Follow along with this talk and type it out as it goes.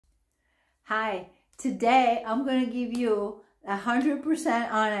Hi, today I'm going to give you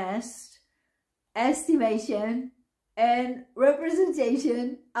 100% honest estimation and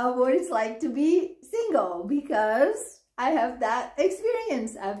representation of what it's like to be single, because I have that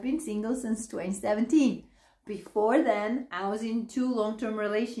experience. I've been single since 2017. Before then, I was in 2 long-term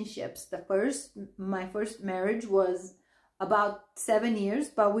relationships. My first marriage was about 7 years,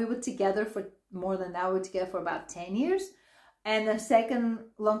 but we were together for more than that. We were together for about 10 years. And the second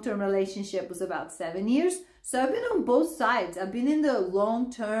long-term relationship was about 7 years. So I've been on both sides. I've been in the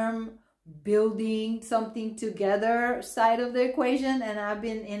long-term building something together side of the equation, and I've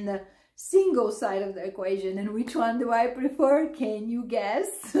been in the single side of the equation. And which one do I prefer? Can you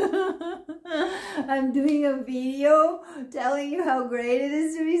guess? I'm doing a video telling you how great it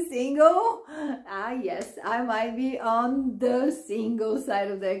is to be single. Yes, I might be on the single side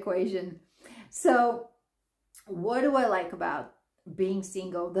of the equation. So what do I like about being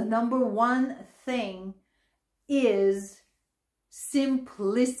single? The number one thing is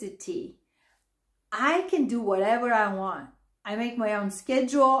simplicity. I can do whatever I want. I make my own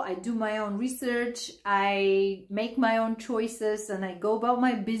schedule, I do my own research, I make my own choices, and I go about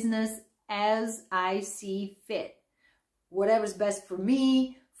my business as I see fit. Whatever's best for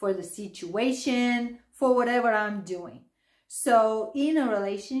me, for the situation, for whatever I'm doing. So in a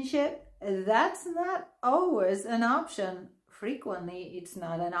relationship, that's not always an option. Frequently, it's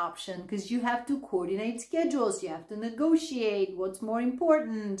not an option because you have to coordinate schedules. You have to negotiate what's more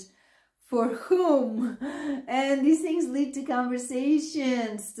important, for whom. And these things lead to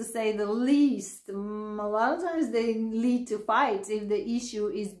conversations, to say the least. A lot of times they lead to fights if the issue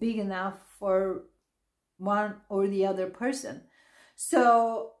is big enough for one or the other person.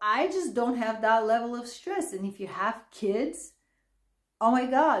 So I just don't have that level of stress. And if you have kids, oh my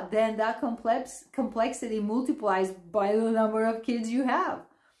God, then that complexity multiplies by the number of kids you have.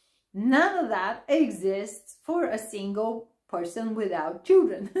 None of that exists for a single person without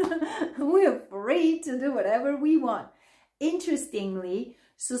children. We're free to do whatever we want. Interestingly,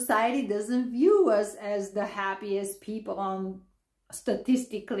 society doesn't view us as the happiest people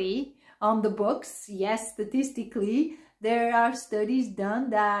statistically on the books. Yes, statistically, there are studies done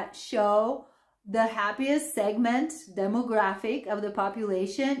that show the happiest segment demographic of the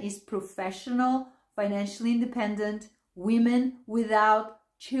population is professional, financially independent women without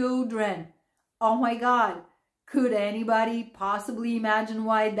children. Oh my God, could anybody possibly imagine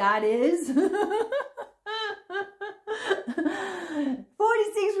why that is? 46%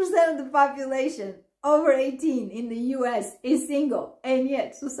 of the population over 18 in the US is single, and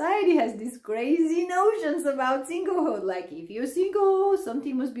yet society has these crazy notions about singlehood. Like, if you're single,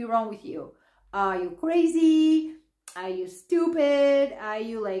 something must be wrong with you. Are you crazy? Are you stupid? Are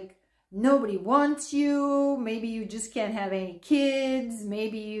you like, nobody wants you? Maybe you just can't have any kids.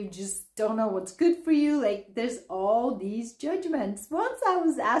 Maybe you just don't know what's good for you. Like, there's all these judgments. Once I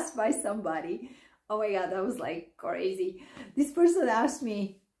was asked by somebody, oh my God, that was like crazy. This person asked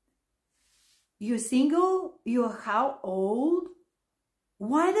me, "You're single? You're how old?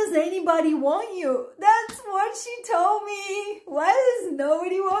 Why does anybody want you?" That's what she told me. Why does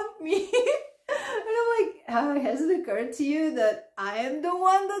nobody want me? And I'm like, has it occurred to you that I am the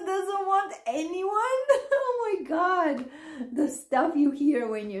one that doesn't want anyone? Oh my God, the stuff you hear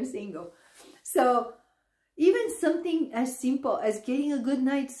when you're single. So even something as simple as getting a good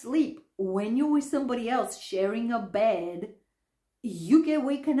night's sleep, when you're with somebody else sharing a bed, you get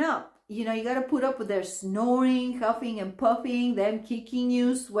waken up. You know, you got to put up with their snoring, huffing and puffing, them kicking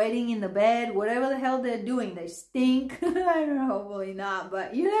you, sweating in the bed, whatever the hell they're doing. They stink. I don't know, hopefully not,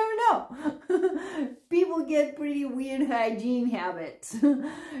 but you never know. People get pretty weird hygiene habits.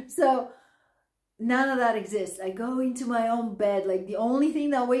 So none of that exists. I go into my own bed. Like, the only thing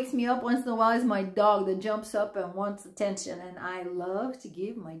that wakes me up once in a while is my dog that jumps up and wants attention. And I love to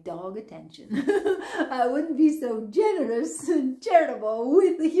give my dog attention. I wouldn't be so generous and charitable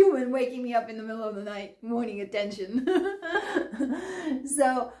with the human waking me up in the middle of the night wanting attention.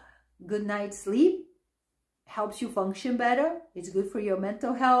 So good night's sleep helps you function better. It's good for your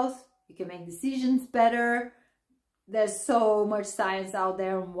mental health. You can make decisions better. There's so much science out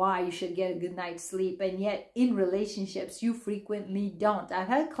there on why you should get a good night's sleep, and yet in relationships you frequently don't. I've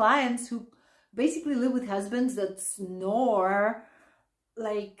had clients who basically live with husbands that snore,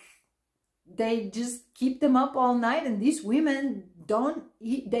 like they just keep them up all night, and these women don't,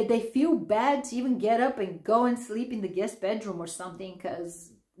 they feel bad to even get up and go and sleep in the guest bedroom or something,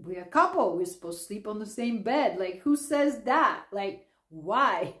 because we're a couple, we're supposed to sleep on the same bed. Like, who says that? Like,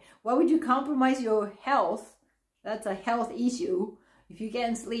 why would you compromise your health? That's a health issue. If you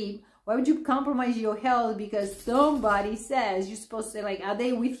can't sleep, Why would you compromise your health because somebody says you're supposed to say, like, are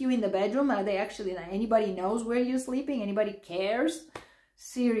they with you in the bedroom? Are they actually, anybody knows where you're sleeping? Anybody cares?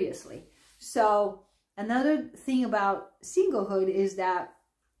 Seriously. So another thing about singlehood is that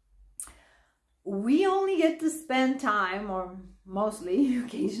we only get to spend time, or mostly,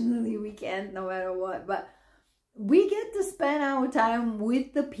 occasionally we can't, no matter what, but we get to spend our time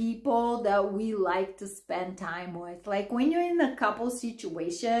with the people that we like to spend time with. Like when you're in a couple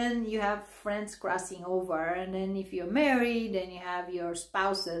situation, you have friends crossing over, and then if you're married, then you have your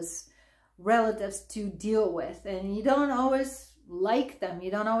spouses, relatives to deal with, and you don't always like them,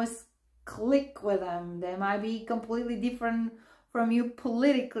 you don't always click with them. They might be completely different from you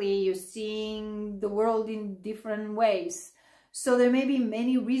politically, you're seeing the world in different ways. So there may be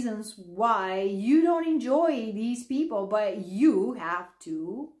many reasons why you don't enjoy these people, but you have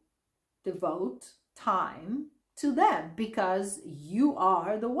to devote time to them because you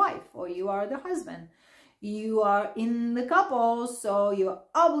are the wife or you are the husband. You are in the couple, so you're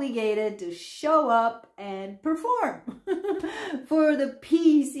obligated to show up and perform for the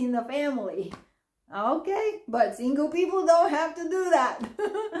peace in the family. Okay, but single people don't have to do that.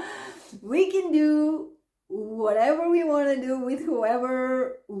 We can do whatever we want to do with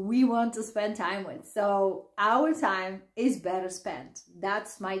whoever we want to spend time with. So our time is better spent.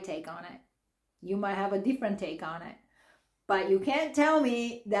 That's my take on it. You might have a different take on it. But you can't tell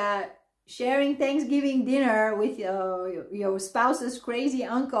me that sharing Thanksgiving dinner with your spouse's crazy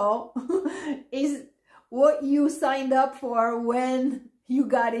uncle is what you signed up for when you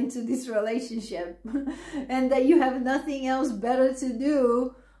got into this relationship, and that you have nothing else better to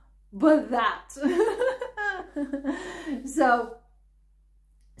do but that. So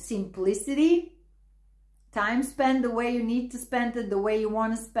simplicity, time spent the way you need to spend it, the way you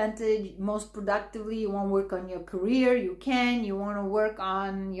want to spend it most productively. You want to work on your career, you can. You want to work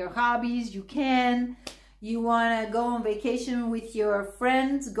on your hobbies, you can. You want to go on vacation with your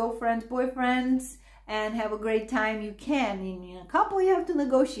friends, girlfriends, boyfriends, and have a great time, you can. In a couple, you have to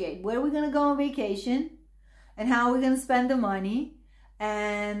negotiate where we're going to go on vacation and how we're going to spend the money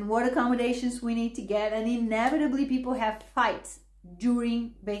and what accommodations we need to get. And inevitably, people have fights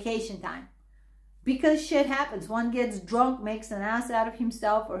during vacation time because shit happens. One gets drunk, makes an ass out of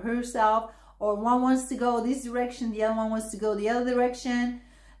himself or herself, or one wants to go this direction, the other one wants to go the other direction.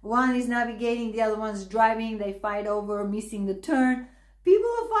 One is navigating, the other one's driving. They fight over missing the turn.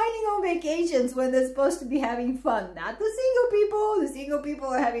 People are fighting on vacations when they're supposed to be having fun. Not the single people. The single people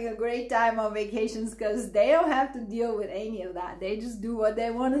are having a great time on vacations because they don't have to deal with any of that. They just do what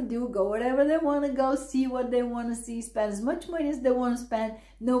they want to do, go wherever they want to go, see what they want to see, spend as much money as they want to spend.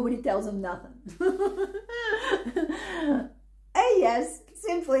 Nobody tells them nothing. And yes,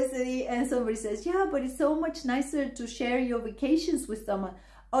 simplicity. And somebody says, yeah, but it's so much nicer to share your vacations with someone.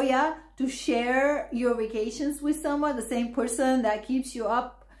 Oh yeah, to share your vacations with someone, the same person that keeps you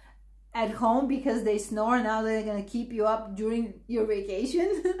up at home because they snore, now they're going to keep you up during your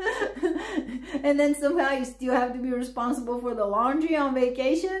vacation. And then somehow you still have to be responsible for the laundry on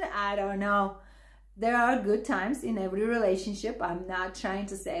vacation. I don't know. There are good times in every relationship. I'm not trying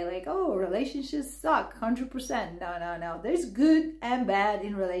to say like, oh, relationships suck 100%. No. There's good and bad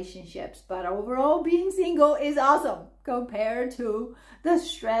in relationships. But overall, being single is awesome compared to the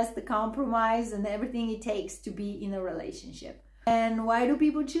stress, the compromise, and everything it takes to be in a relationship. And why do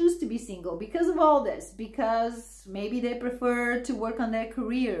people choose to be single? Because of all this. Because maybe they prefer to work on their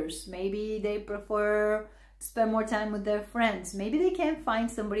careers. Maybe they prefer spend more time with their friends. Maybe they can't find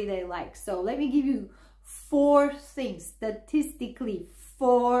somebody they like. So let me give you 4 things, statistically,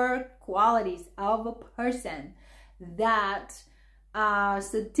 4 qualities of a person that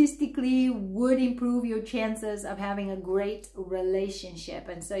statistically would improve your chances of having a great relationship.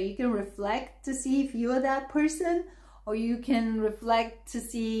 And so you can reflect to see if you're that person, or you can reflect to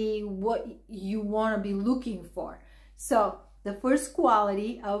see what you want to be looking for. So the first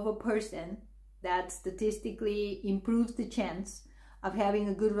quality of a person that statistically improves the chance of having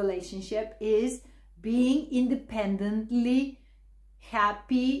a good relationship is being independently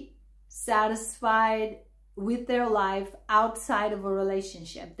happy, satisfied with their life outside of a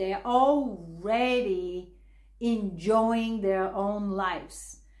relationship. They're already enjoying their own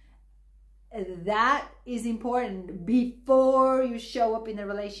lives. That is important before you show up in a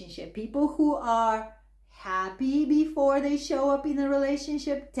relationship. People who are happy before they show up in a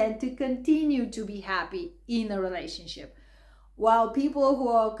relationship tend to continue to be happy in a relationship. While people who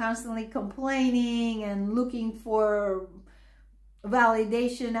are constantly complaining and looking for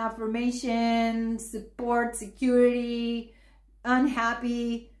validation, affirmation, support, security,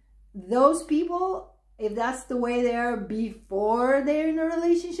 unhappy, those people, if that's the way they are before they're in a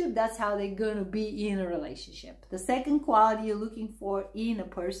relationship, that's how they're going to be in a relationship. The second quality you're looking for in a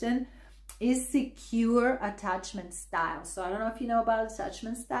person is secure attachment style. So I don't know if you know about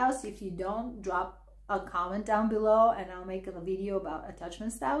attachment styles. If you don't, drop a comment down below and I'll make a video about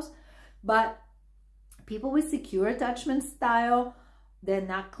attachment styles. But people with secure attachment style, they're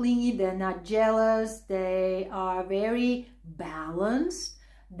not clingy, they're not jealous, they are very balanced.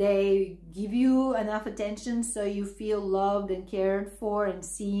 They give you enough attention so you feel loved and cared for and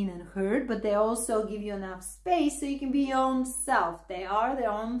seen and heard, but they also give you enough space so you can be your own self. They are their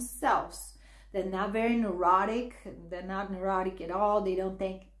own selves. They're not very neurotic. They're not neurotic at all. They don't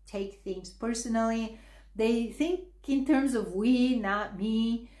take things personally. They think in terms of we, not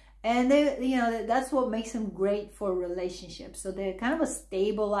me. And they, you know, that's what makes them great for relationships. So they're kind of a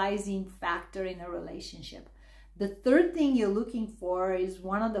stabilizing factor in a relationship. The third thing you're looking for is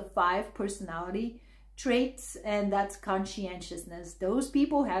one of the 5 personality traits, and that's conscientiousness. Those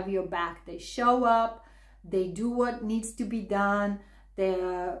people have your back. They show up, they do what needs to be done.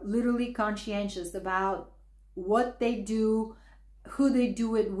 They're literally conscientious about what they do, who they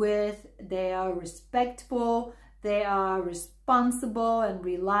do it with. They are respectful, they are responsible and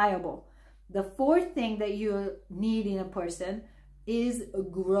reliable. The fourth thing that you need in a person is a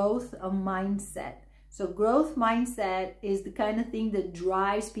growth mindset. So growth mindset is the kind of thing that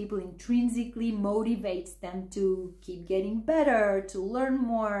drives people intrinsically, motivates them to keep getting better, to learn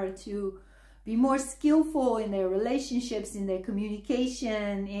more, to be more skillful in their relationships, in their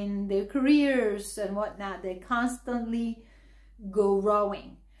communication, in their careers and whatnot. They constantly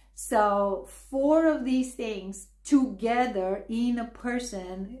growing. So 4 of these things together in a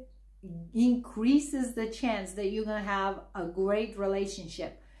person increases the chance that you're going to have a great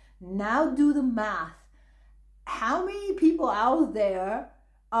relationship. Now do the math. How many people out there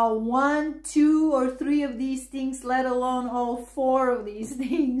are 1, 2, or 3 of these things, let alone all 4 of these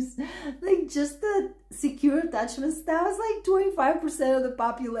things? Like, just the secure attachment style is like 25% of the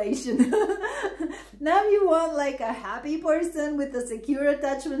population. Now you want like a happy person with a secure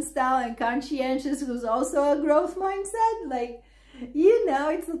attachment style and conscientious who's also a growth mindset. Like, you know,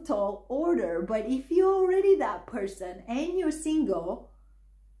 it's a tall order. But if you're already that person and you're single,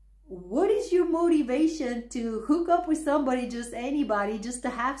 what is your motivation to hook up with somebody, just anybody, just to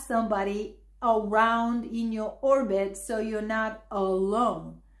have somebody around in your orbit so you're not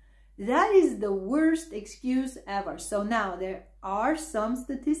alone? That is the worst excuse ever. So now there are some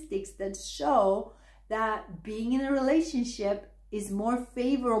statistics that show that being in a relationship is more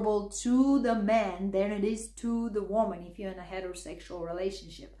favorable to the man than it is to the woman if you're in a heterosexual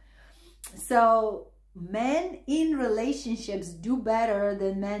relationship. So men in relationships do better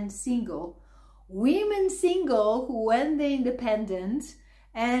than men single. Women single, who when they're independent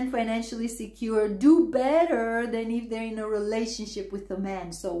and financially secure, do better than if they're in a relationship with a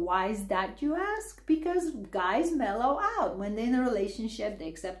man. So why is that, you ask? Because guys mellow out. When they're in a relationship, they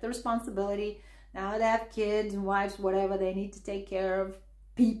accept the responsibility. Now they have kids and wives, whatever, they need to take care of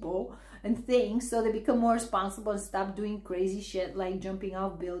people and things, so they become more responsible and stop doing crazy shit like jumping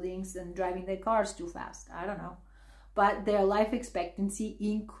off buildings and driving their cars too fast. I don't know. But their life expectancy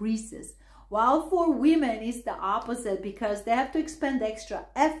increases. While for women, it's the opposite, because they have to expend extra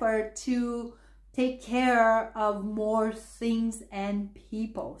effort to take care of more things and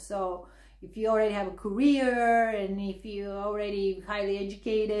people. So if you already have a career, and if you're already highly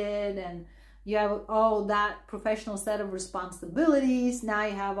educated, and you have all that professional set of responsibilities, now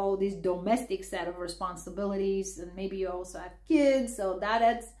you have all these domestic set of responsibilities, and maybe you also have kids, so that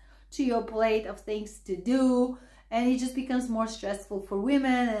adds to your plate of things to do, and it just becomes more stressful for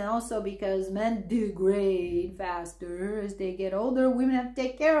women. And also because men degrade faster as they get older, women have to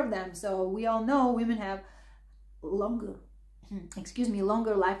take care of them. So we all know women have longer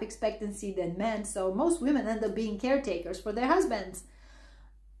life expectancy than men, so most women end up being caretakers for their husbands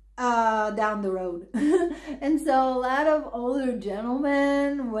down the road. And so a lot of older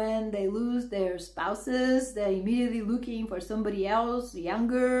gentlemen, when they lose their spouses, they're immediately looking for somebody else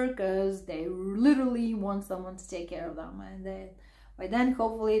younger, because they literally want someone to take care of them. And then by then,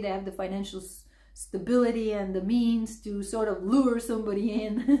 hopefully, they have the financial stability and the means to sort of lure somebody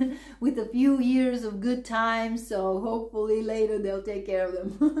in with a few years of good times, so hopefully later they'll take care of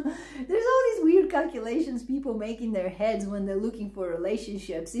them. There's all these weird calculations people make in their heads when they're looking for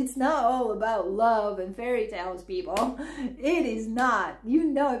relationships. It's not all about love and fairy tales, people. It is not. You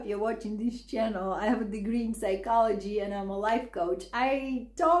know, if you're watching this channel, I have a degree in psychology and I'm a life coach. I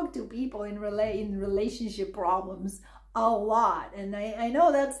talk to people in relationship problems a lot, and I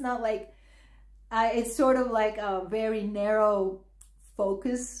know that's not like it's sort of like a very narrow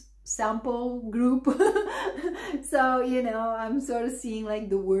focus sample group. So, you know, I'm sort of seeing like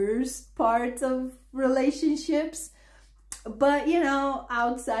the worst parts of relationships. But, you know,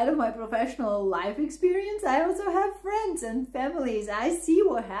 outside of my professional life experience, I also have friends and families. I see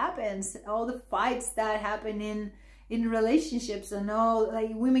what happens, all the fights that happen in relationships, and all, like,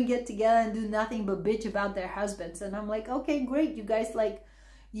 women get together and do nothing but bitch about their husbands. And I'm like, okay, great, you guys, like,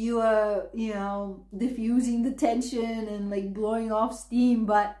 you are, you know, diffusing the tension and like blowing off steam,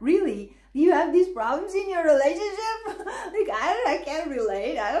 but really, you have these problems in your relationship? Like, I can't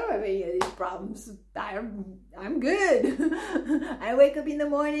relate. I don't have any of these problems. I'm good. I wake up in the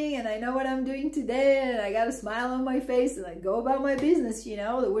morning and I know what I'm doing today, and I got a smile on my face, and I go about my business. You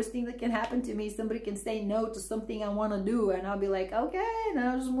know, the worst thing that can happen to me is somebody can say no to something I want to do, and I'll be like, okay, and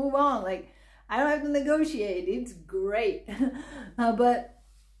I'll just move on. Like, I don't have to negotiate. It's great. But,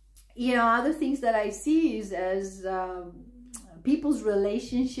 you know, other things that I see is as people's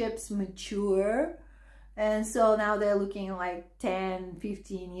relationships mature, and so now they're looking like 10,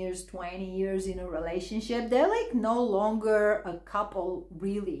 15 years, 20 years in a relationship. They're like no longer a couple,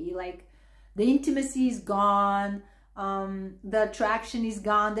 really. Like, the intimacy is gone, the attraction is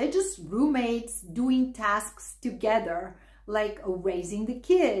gone. They're just roommates doing tasks together, like raising the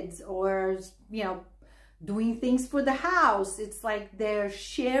kids, or, you know, doing things for the house. It's like they're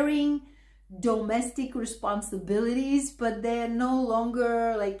sharing domestic responsibilities, but they're no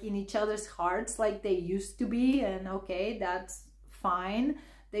longer like in each other's hearts like they used to be. And okay, that's fine.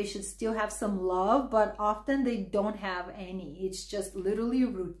 They should still have some love, but often they don't have any. It's just literally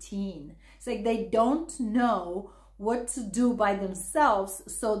routine. It's like they don't know what to do by themselves,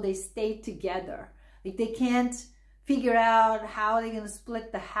 so they stay together. Like, they can't figure out how they're going to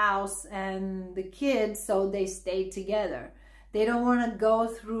split the house and the kids, so they stay together. They don't want to go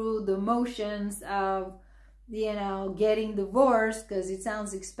through the motions of, you know, getting divorced, because it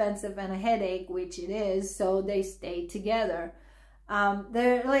sounds expensive and a headache, which it is, so they stay together.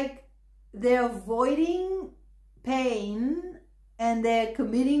 They're avoiding pain, and they're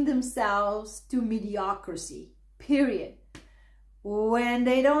committing themselves to mediocrity, period. When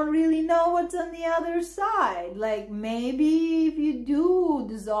they don't really know what's on the other side. Like, maybe if you do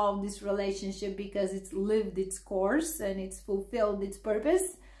dissolve this relationship because it's lived its course and it's fulfilled its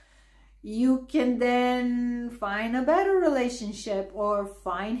purpose, you can then find a better relationship or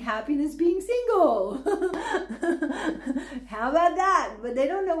find happiness being single. How about that? But they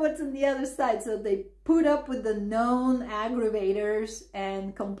don't know what's on the other side, so they put up with the known aggravators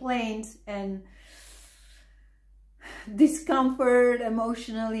and complaints and discomfort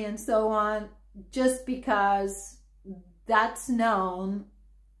emotionally and so on, just because that's known,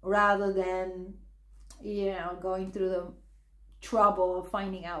 rather than, you know, going through the trouble of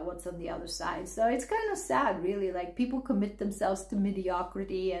finding out what's on the other side. So it's kind of sad, really. Like, people commit themselves to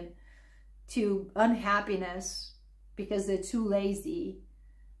mediocrity and to unhappiness because they're too lazy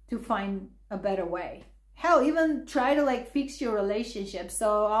to find a better way. Hell, even try to like fix your relationship.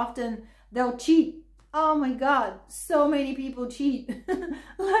 So often they'll cheat. Oh my God, so many people cheat.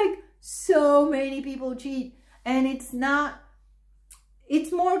 Like, so many people cheat. And it's more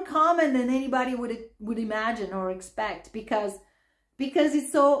common than anybody would imagine or expect, because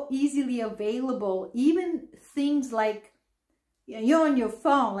it's so easily available. Even things like, you're on your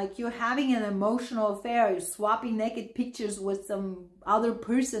phone, like you're having an emotional affair, you're swapping naked pictures with some other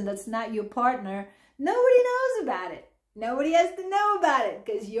person that's not your partner. Nobody knows about it. Nobody has to know about it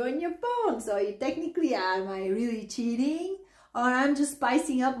because you're on your phone. So you technically, am I really cheating? Or I'm just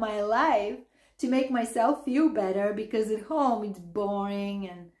spicing up my life to make myself feel better because at home it's boring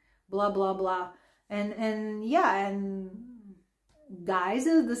and blah, blah, blah. And yeah, and guys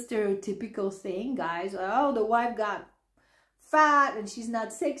are the stereotypical thing. Guys, oh, the wife got fat and she's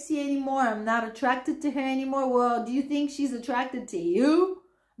not sexy anymore. I'm not attracted to her anymore. Well, do you think she's attracted to you?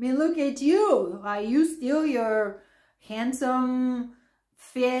 I mean, look at you. Are you still your handsome,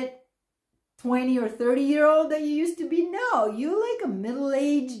 fit 20 or 30-year-old that you used to be? No, you're like a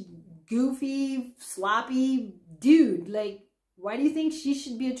middle-aged, goofy, sloppy dude. Like, why do you think she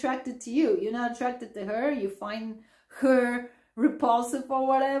should be attracted to you? You're not attracted to her. You find her repulsive or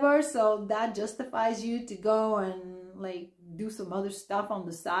whatever, so that justifies you to go and like do some other stuff on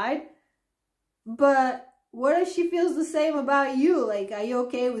the side. But what if she feels the same about you? Like, are you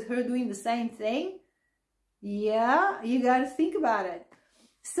okay with her doing the same thing? Yeah, you got to think about it.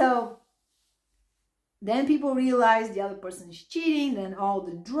 So then people realize the other person is cheating, then all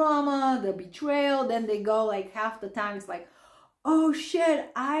the drama, the betrayal, then they go like half the time it's like, oh shit,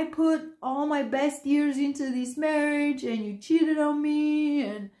 I put all my best years into this marriage and you cheated on me,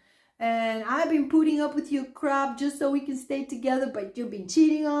 and and I've been putting up with your crap just so we can stay together, but you've been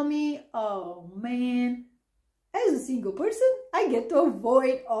cheating on me. Oh man, as a single person, I get to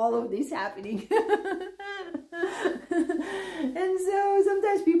avoid all of this happening. And so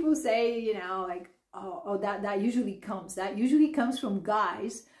sometimes people say, you know, like, oh, that usually comes from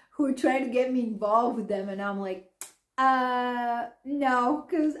guys who are trying to get me involved with them, and I'm like, no,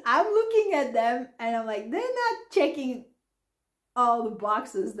 because I'm looking at them and I'm like, they're not checking all the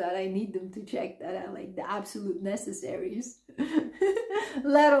boxes that I need them to check, that are like the absolute necessaries,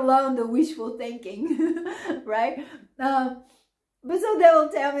 let alone the wishful thinking, right? But so they will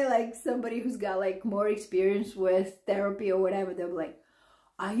tell me, like, somebody who's got like more experience with therapy or whatever, they'll be like,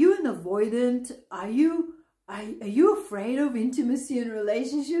 are you an avoidant? Are you afraid of intimacy in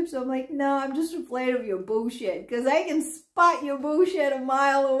relationships? I'm like, no, I'm just afraid of your bullshit, because I can spot your bullshit a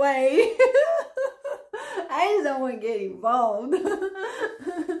mile away. I just don't want to get involved.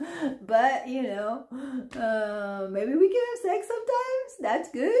 But, you know, maybe we can have sex sometimes. That's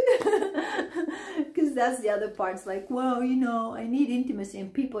good. Because that's the other part. It's like, well, you know, I need intimacy.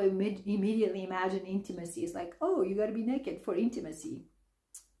 And people immediately imagine intimacy is like, oh, you got to be naked for intimacy.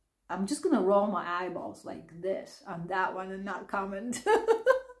 I'm just going to roll my eyeballs like this on that one and not comment.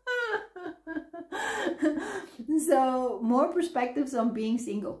 So, more perspectives on being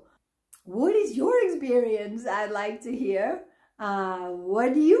single. What is your experience? I'd like to hear.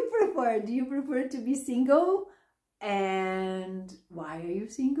 What do you prefer? Do you prefer to be single? And why are you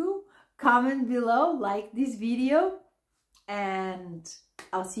single? Comment below, like this video, and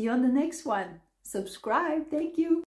I'll see you on the next one. Subscribe. Thank you.